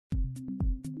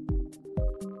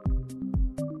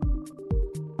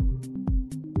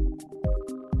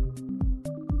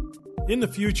In the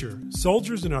future,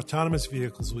 soldiers in autonomous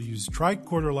vehicles will use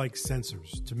tricorder-like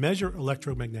sensors to measure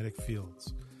electromagnetic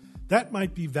fields. That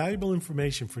might be valuable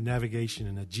information for navigation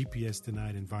in a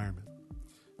GPS-denied environment.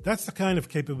 That's the kind of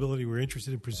capability we're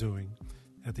interested in pursuing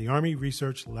at the Army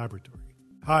Research Laboratory.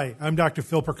 Hi, I'm Dr.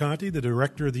 Phil Perconti, the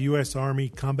Director of the U.S. Army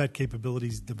Combat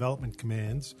Capabilities Development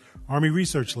Command's Army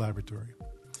Research Laboratory.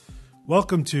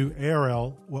 Welcome to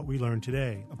ARL What We Learned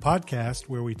Today, a podcast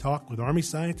where we talk with Army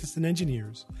scientists and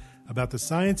engineers about the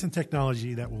science and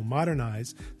technology that will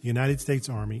modernize the United States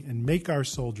Army and make our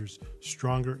soldiers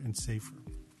stronger and safer.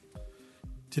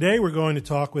 Today we're going to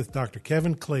talk with Dr.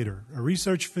 Kevin Claytor, a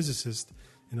research physicist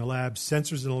in the lab's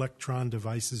Sensors and Electron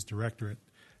Devices Directorate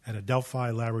at Adelphi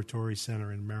Laboratory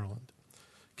Center in Maryland.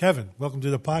 Kevin, welcome to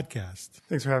the podcast.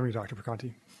 Thanks for having me, Dr.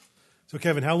 Perconti. So,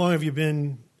 Kevin, how long have you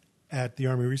been at the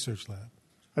Army Research Lab?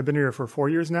 I've been here for 4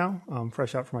 years now,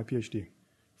 fresh out from my PhD.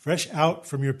 Fresh out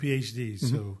from your PhD.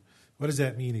 Mm-hmm. So what does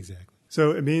that mean exactly? So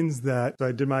it means that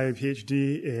I did my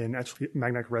PhD in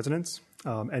magnetic resonance,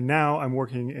 and now I'm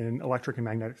working in electric and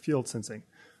magnetic field sensing.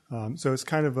 So it's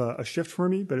kind of a shift for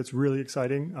me, but it's really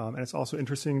exciting. And it's also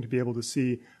interesting to be able to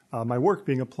see my work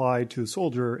being applied to the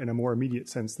soldier in a more immediate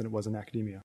sense than it was in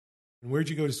academia. And where'd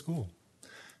you go to school?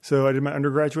 So I did my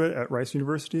undergraduate at Rice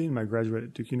University and my graduate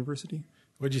at Duke University.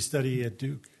 What did you study at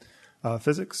Duke?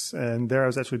 Physics. And there I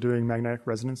was actually doing magnetic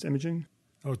resonance imaging.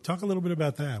 Oh, talk a little bit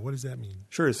about that. What does that mean?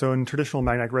 Sure. So in traditional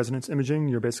magnetic resonance imaging,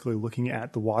 you're basically looking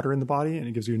at the water in the body, and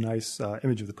it gives you a nice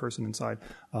image of the person inside.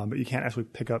 But you can't actually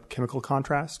pick up chemical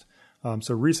contrast.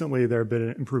 So recently, there have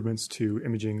been improvements to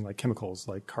imaging like chemicals,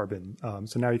 like carbon.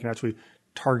 So now you can actually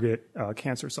target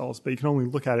cancer cells, but you can only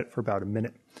look at it for about a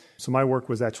minute. So my work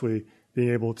was actually being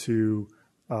able to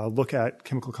look at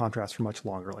chemical contrast for much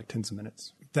longer, like tens of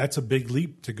minutes. That's a big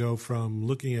leap to go from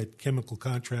looking at chemical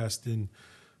contrast in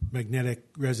magnetic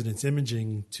resonance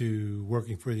imaging to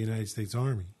working for the United States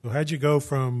Army. So how'd you go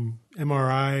from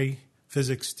MRI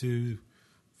physics to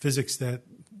physics that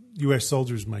U.S.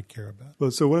 soldiers might care about?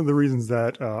 Well, so one of the reasons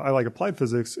that I like applied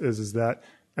physics is that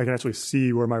I can actually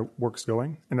see where my work's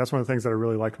going. And that's one of the things that I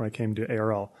really liked when I came to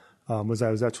ARL, was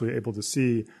I was actually able to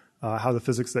see how the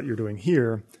physics that you're doing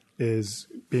here is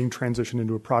being transitioned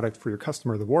into a product for your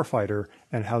customer, the warfighter,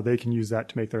 and how they can use that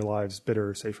to make their lives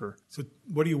better, safer. So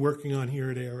what are you working on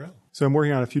here at ARL? So I'm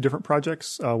working on a few different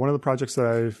projects. One of the projects that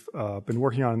I've been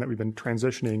working on that we've been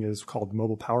transitioning is called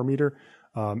Mobile Power Meter.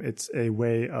 It's a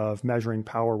way of measuring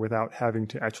power without having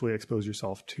to actually expose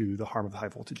yourself to the harm of high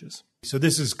voltages. So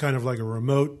this is kind of like a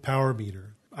remote power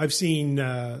meter. I've seen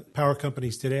power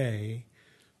companies today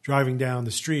driving down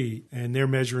the street, and they're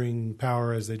measuring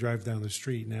power as they drive down the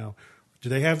street. Now, do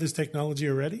they have this technology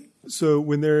already? So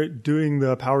when they're doing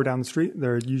the power down the street,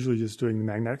 they're usually just doing the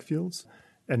magnetic fields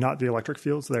and not the electric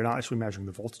fields. They're not actually measuring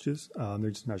the voltages. They're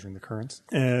just measuring the currents.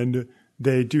 And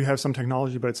they do have some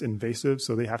technology, but it's invasive,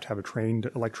 so they have to have a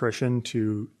trained electrician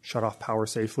to shut off power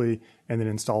safely and then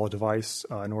install a device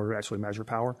in order to actually measure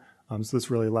power. So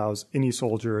this really allows any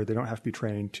soldier, they don't have to be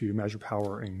trained to measure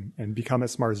power and become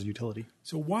as smart as a utility.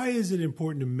 So why is it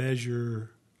important to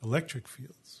measure electric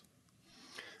fields?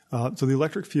 So the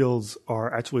electric fields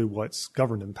are actually what's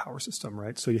governed in the power system,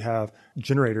 right? So you have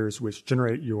generators which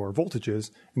generate your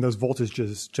voltages, and those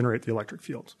voltages generate the electric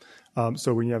fields.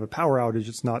 So when you have a power outage,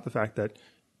 it's not the fact that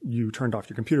you turned off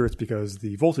your computer, it's because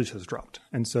the voltage has dropped.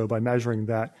 And so by measuring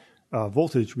that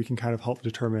voltage, we can kind of help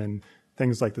determine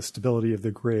things like the stability of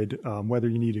the grid, whether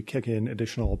you need to kick in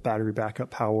additional battery backup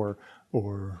power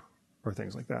or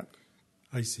things like that.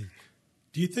 I see.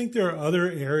 Do you think there are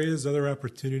other areas, other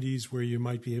opportunities where you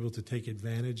might be able to take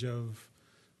advantage of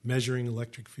measuring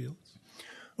electric fields?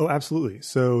 Oh, absolutely.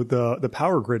 So the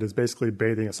power grid is basically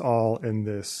bathing us all in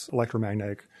this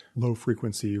electromagnetic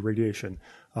low-frequency radiation.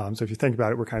 So if you think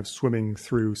about it, we're kind of swimming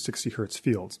through 60 hertz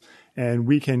fields. And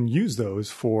we can use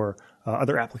those for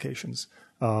other applications.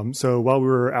 So while we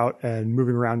were out and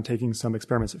moving around taking some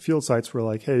experiments at field sites, we're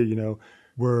like, hey,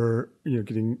 we're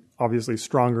getting obviously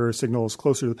stronger signals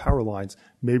closer to the power lines.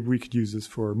 Maybe we could use this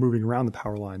for moving around the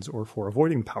power lines or for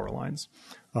avoiding power lines.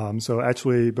 So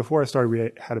actually, before I started,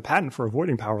 we had a patent for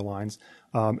avoiding power lines.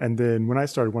 And then when I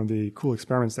started, one of the cool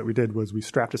experiments that we did was we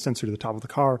strapped a sensor to the top of the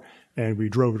car and we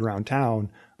drove it around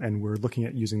town. And we're looking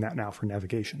at using that now for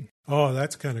navigation. Oh,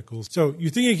 that's kind of cool. So you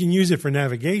think you can use it for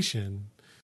navigation?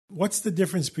 What's the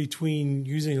difference between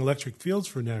using electric fields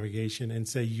for navigation and,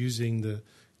 say, using the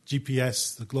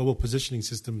GPS, the global positioning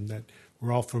system that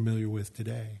we're all familiar with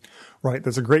today? Right,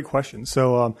 that's a great question.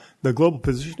 So the global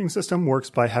positioning system works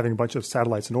by having a bunch of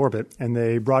satellites in orbit, and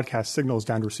they broadcast signals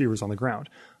down to receivers on the ground.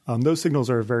 Those signals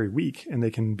are very weak, and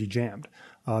they can be jammed.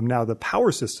 Now, the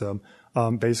power system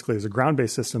basically is a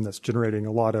ground-based system that's generating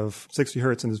a lot of 60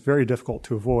 hertz, and it's very difficult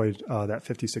to avoid that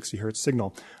 50, 60 hertz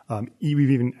signal.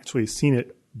 We've even actually seen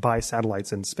it by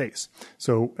satellites in space.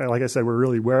 So, like I said, we're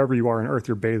really, wherever you are on Earth,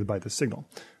 you're bathed by the signal.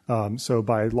 So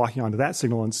by locking onto that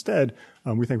signal instead,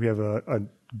 we think we have a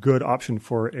good option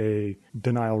for a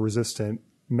denial-resistant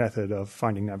method of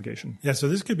finding navigation. Yeah, so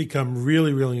this could become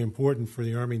really, really important for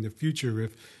the Army in the future,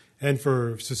 and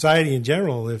for society in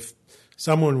general, if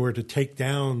someone were to take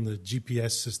down the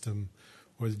GPS system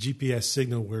or the GPS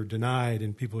signal were denied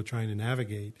and people are trying to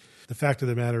navigate. The fact of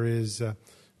the matter is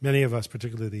many of us,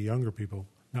 particularly the younger people,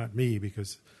 not me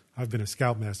because I've been a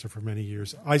scoutmaster for many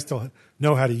years, I still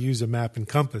know how to use a map and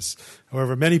compass.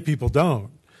 However, many people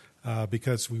don't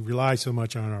because we rely so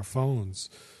much on our phones.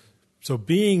 So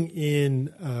being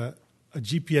in a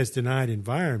GPS-denied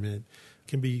environment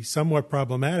can be somewhat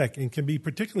problematic and can be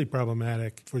particularly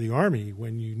problematic for the Army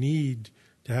when you need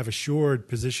to have assured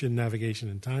position, navigation,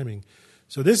 and timing.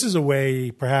 So this is a way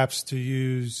perhaps to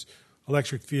use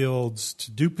electric fields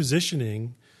to do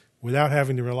positioning without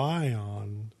having to rely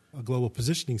on a global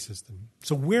positioning system.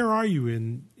 So where are you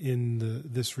in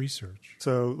this research?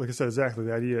 So like I said, exactly.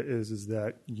 The idea is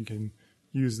that you can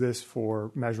use this for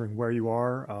measuring where you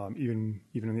are, even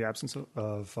in the absence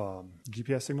of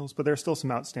GPS signals. But there are still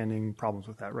some outstanding problems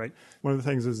with that, right? One of the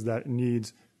things is that it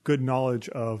needs good knowledge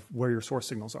of where your source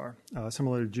signals are.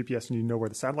 Similar to GPS, you need to know where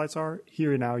the satellites are.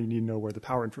 Here now, you need to know where the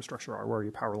power infrastructure are, where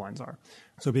your power lines are.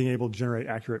 So being able to generate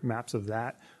accurate maps of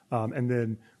that and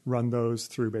then run those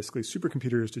through basically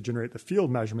supercomputers to generate the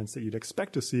field measurements that you'd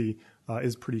expect to see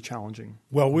is pretty challenging.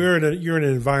 Well, you're in an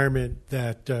environment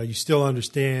that you still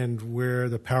understand where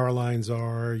the power lines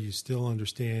are. You still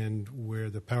understand where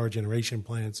the power generation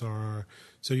plants are.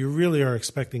 So you really are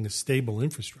expecting a stable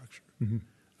infrastructure,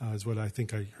 is what I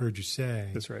think I heard you say.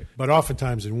 That's right. But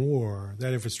oftentimes in war,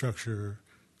 that infrastructure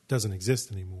doesn't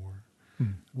exist anymore.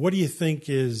 What do you think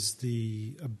is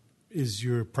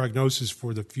your prognosis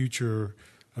for the future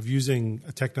of using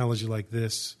a technology like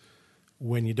this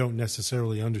when you don't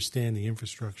necessarily understand the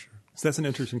infrastructure? So that's an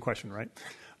interesting question, right?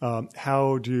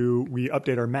 How do we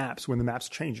update our maps when the map's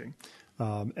changing?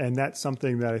 And that's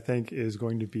something that I think is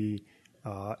going to be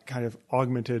kind of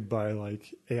augmented by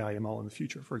like AI ML in the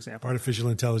future, for example. Artificial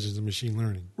intelligence and machine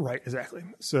learning. Right, exactly.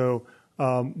 So,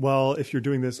 well, if you're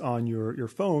doing this on your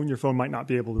phone might not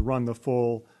be able to run the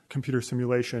full computer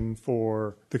simulation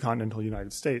for the continental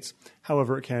United States.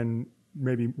 However, it can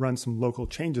maybe run some local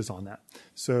changes on that.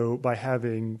 So by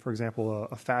having, for example,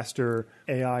 a faster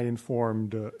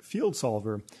AI-informed field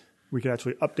solver, we could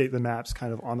actually update the maps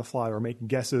kind of on the fly or make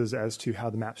guesses as to how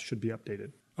the maps should be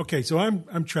updated. Okay, so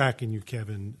I'm tracking you,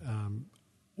 Kevin.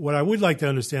 What I would like to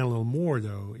understand a little more,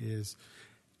 though, is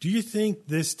do you think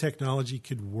this technology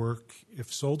could work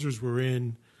if soldiers were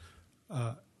in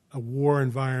a war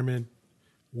environment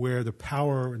where the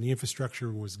power and the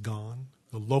infrastructure was gone,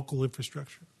 the local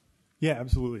infrastructure? Yeah,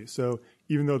 absolutely. So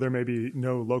even though there may be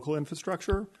no local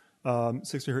infrastructure,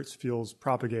 60 hertz fields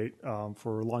propagate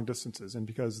for long distances. And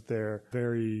because they're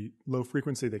very low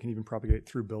frequency, they can even propagate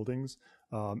through buildings.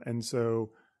 And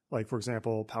so, like, for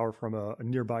example, power from a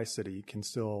nearby city can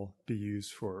still be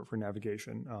used for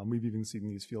navigation. We've even seen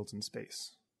these fields in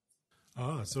space.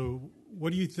 So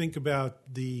what do you think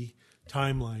about the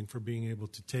timeline for being able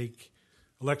to take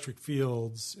electric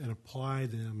fields and apply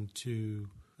them to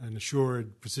an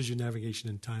assured precision navigation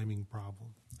and timing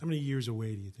problem? How many years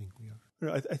away do you think we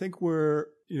are? I think we're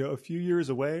a few years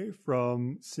away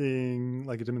from seeing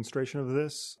like a demonstration of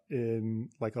this in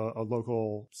like a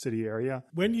local city area.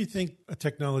 When do you think a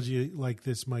technology like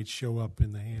this might show up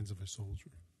in the hands of a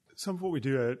soldier? Some of what we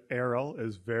do at ARL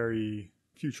is very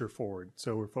future forward.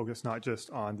 So we're focused not just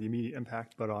on the immediate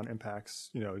impact, but on impacts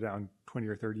down 20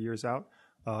 or 30 years out.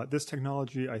 This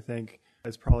technology, I think,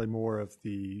 is probably more of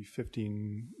the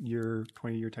 15-year,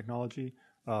 20-year technology,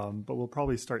 but we'll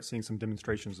probably start seeing some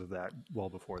demonstrations of that well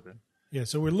before then. Yeah,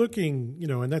 so we're looking,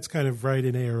 and that's kind of right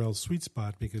in ARL's sweet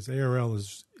spot because ARL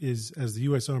is as the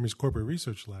U.S. Army's corporate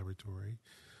research laboratory,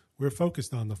 we're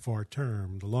focused on the far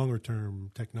term, the longer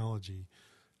term technology,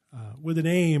 with an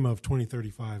aim of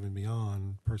 2035 and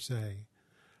beyond per se.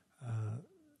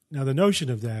 Now, the notion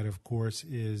of that, of course,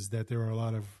 is that there are a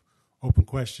lot of open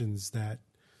questions that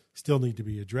still need to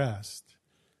be addressed.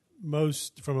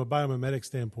 Most, from a biomimetic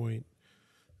standpoint,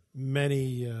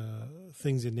 many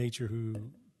things in nature who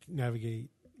navigate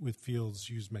with fields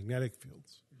use magnetic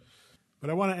fields. But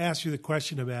I want to ask you the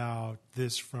question about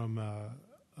this from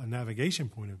a navigation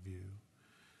point of view.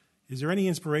 Is there any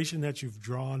inspiration that you've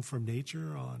drawn from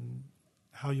nature on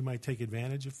how you might take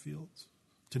advantage of fields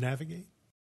to navigate?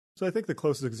 So I think the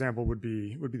closest example would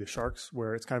be the sharks,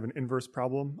 where it's kind of an inverse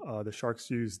problem. The sharks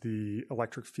use the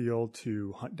electric field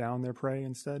to hunt down their prey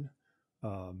instead.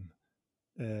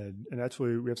 And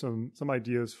actually, we have some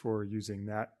ideas for using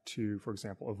that to, for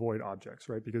example, avoid objects,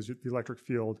 right? Because the electric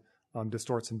field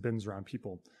distorts and bends around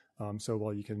people. So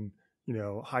while you can,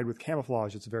 hide with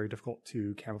camouflage, it's very difficult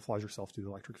to camouflage yourself through the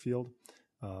electric field.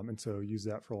 And so use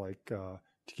that for to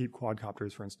keep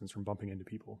quadcopters, for instance, from bumping into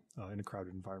people in a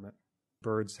crowded environment.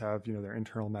 Birds have, their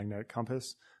internal magnetic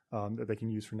compass that they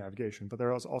can use for navigation. But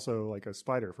there is also like a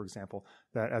spider, for example,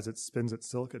 that as it spins its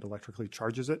silk, it electrically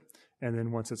charges it. And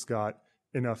then once it's got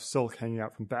enough silk hanging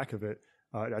out from the back of it,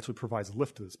 it actually provides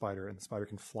lift to the spider, and the spider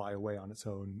can fly away on its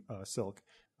own silk.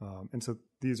 And so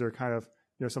these are kind of,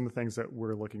 some of the things that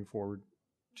we're looking forward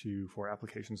to for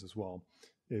applications as well,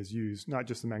 is use not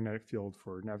just the magnetic field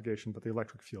for navigation, but the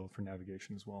electric field for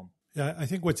navigation as well. Yeah, I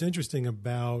think what's interesting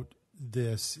about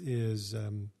this is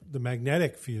the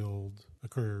magnetic field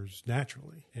occurs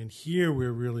naturally. And here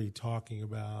we're really talking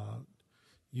about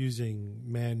using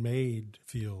man-made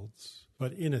fields,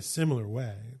 but in a similar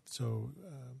way. So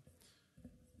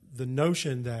the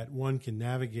notion that one can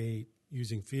navigate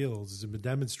using fields has been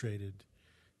demonstrated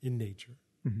in nature.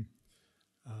 Mm-hmm.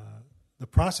 The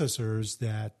processors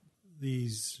that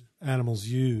these animals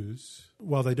use,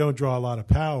 while they don't draw a lot of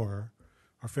power,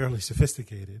 are fairly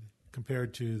sophisticated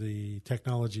compared to the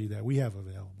technology that we have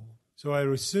available. So I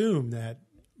would assume that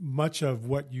much of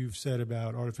what you've said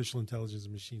about artificial intelligence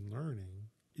and machine learning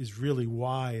is really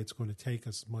why it's going to take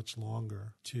us much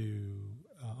longer to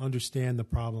understand the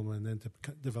problem and then to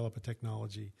develop a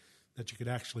technology that you could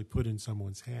actually put in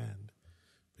someone's hand.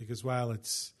 Because while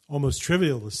it's almost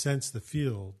trivial to sense the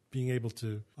field, being able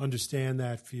to understand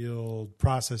that field,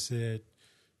 process it,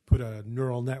 put a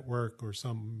neural network or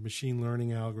some machine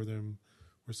learning algorithm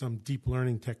or some deep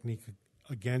learning technique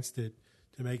against it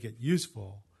to make it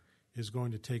useful is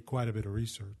going to take quite a bit of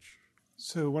research.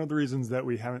 So one of the reasons that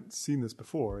we haven't seen this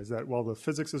before is that while the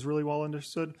physics is really well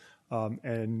understood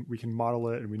and we can model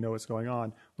it and we know what's going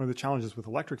on, one of the challenges with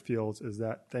electric fields is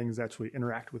that things actually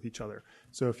interact with each other.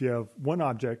 So if you have one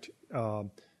object,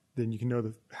 then you can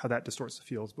know how that distorts the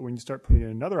fields. But when you start putting in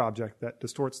another object, that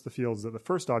distorts the fields that the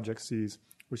first object sees,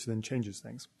 which then changes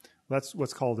things. That's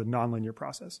what's called a nonlinear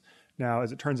process. Now,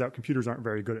 as it turns out, computers aren't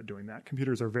very good at doing that.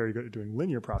 Computers are very good at doing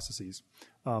linear processes,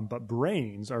 but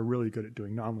brains are really good at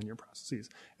doing nonlinear processes.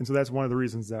 And so that's one of the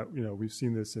reasons that we've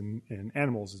seen this in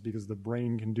animals, is because the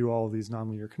brain can do all of these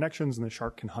nonlinear connections, and the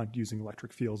shark can hunt using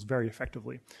electric fields very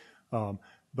effectively.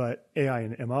 But AI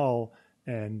and ML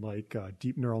and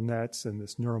deep neural nets and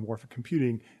this neuromorphic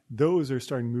computing, those are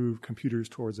starting to move computers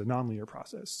towards a nonlinear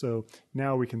process. So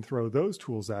now we can throw those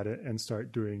tools at it and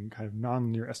start doing kind of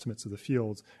nonlinear estimates of the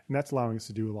fields, and that's allowing us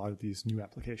to do a lot of these new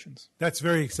applications. That's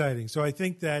very exciting. So I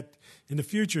think that in the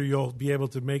future you'll be able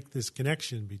to make this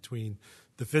connection between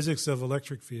the physics of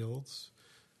electric fields,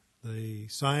 the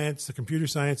science, the computer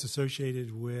science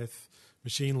associated with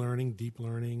machine learning, deep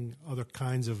learning, other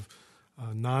kinds of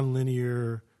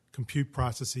nonlinear compute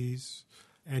processes,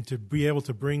 and to be able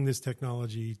to bring this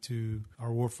technology to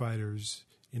our warfighters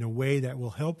in a way that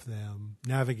will help them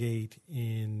navigate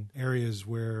in areas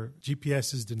where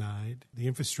GPS is denied, the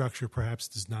infrastructure perhaps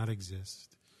does not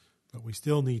exist, but we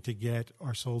still need to get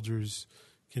our soldiers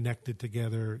connected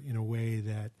together in a way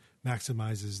that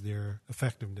maximizes their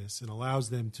effectiveness and allows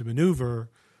them to maneuver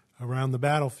around the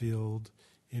battlefield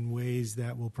in ways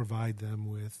that will provide them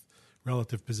with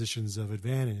relative positions of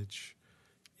advantage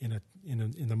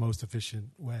in the most efficient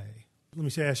way. Let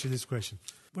me ask you this question.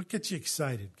 What gets you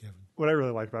excited, Kevin? What I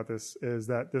really like about this is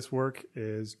that this work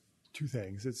is two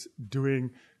things. It's doing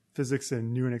physics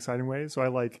in new and exciting ways. So I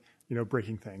like,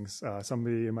 breaking things.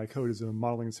 Somebody in my code is a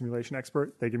modeling and simulation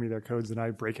expert. They give me their codes and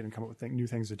I break it and come up with new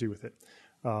things to do with it.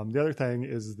 The other thing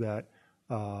is that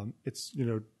it's,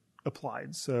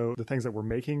 applied. So the things that we're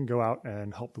making go out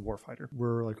and help the warfighter.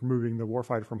 We're removing the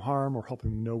warfighter from harm, or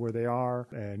helping them know where they are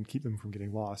and keep them from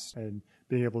getting lost. And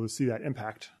being able to see that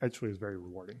impact actually is very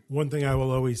rewarding. One thing I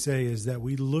will always say is that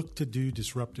we look to do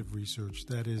disruptive research.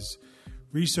 That is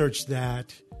research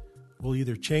that will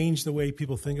either change the way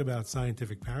people think about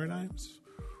scientific paradigms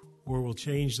or will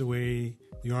change the way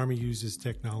the Army uses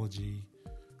technology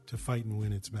to fight and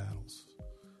win its battles.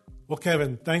 Well,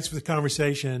 Kevin, thanks for the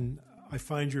conversation. I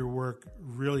find your work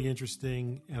really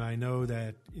interesting, and I know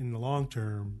that in the long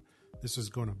term, this is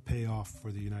going to pay off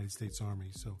for the United States Army.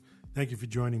 So thank you for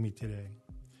joining me today.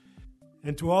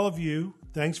 And to all of you,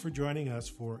 thanks for joining us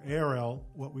for ARL,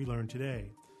 What We Learned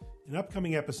Today. In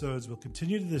upcoming episodes, we'll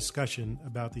continue the discussion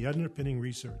about the underpinning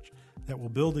research that will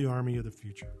build the Army of the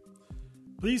future.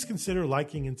 Please consider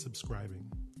liking and subscribing.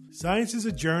 Science is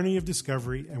a journey of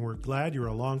discovery, and we're glad you're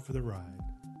along for the ride.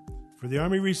 For the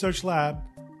Army Research Lab,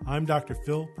 I'm Dr.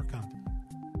 Phil Perconti.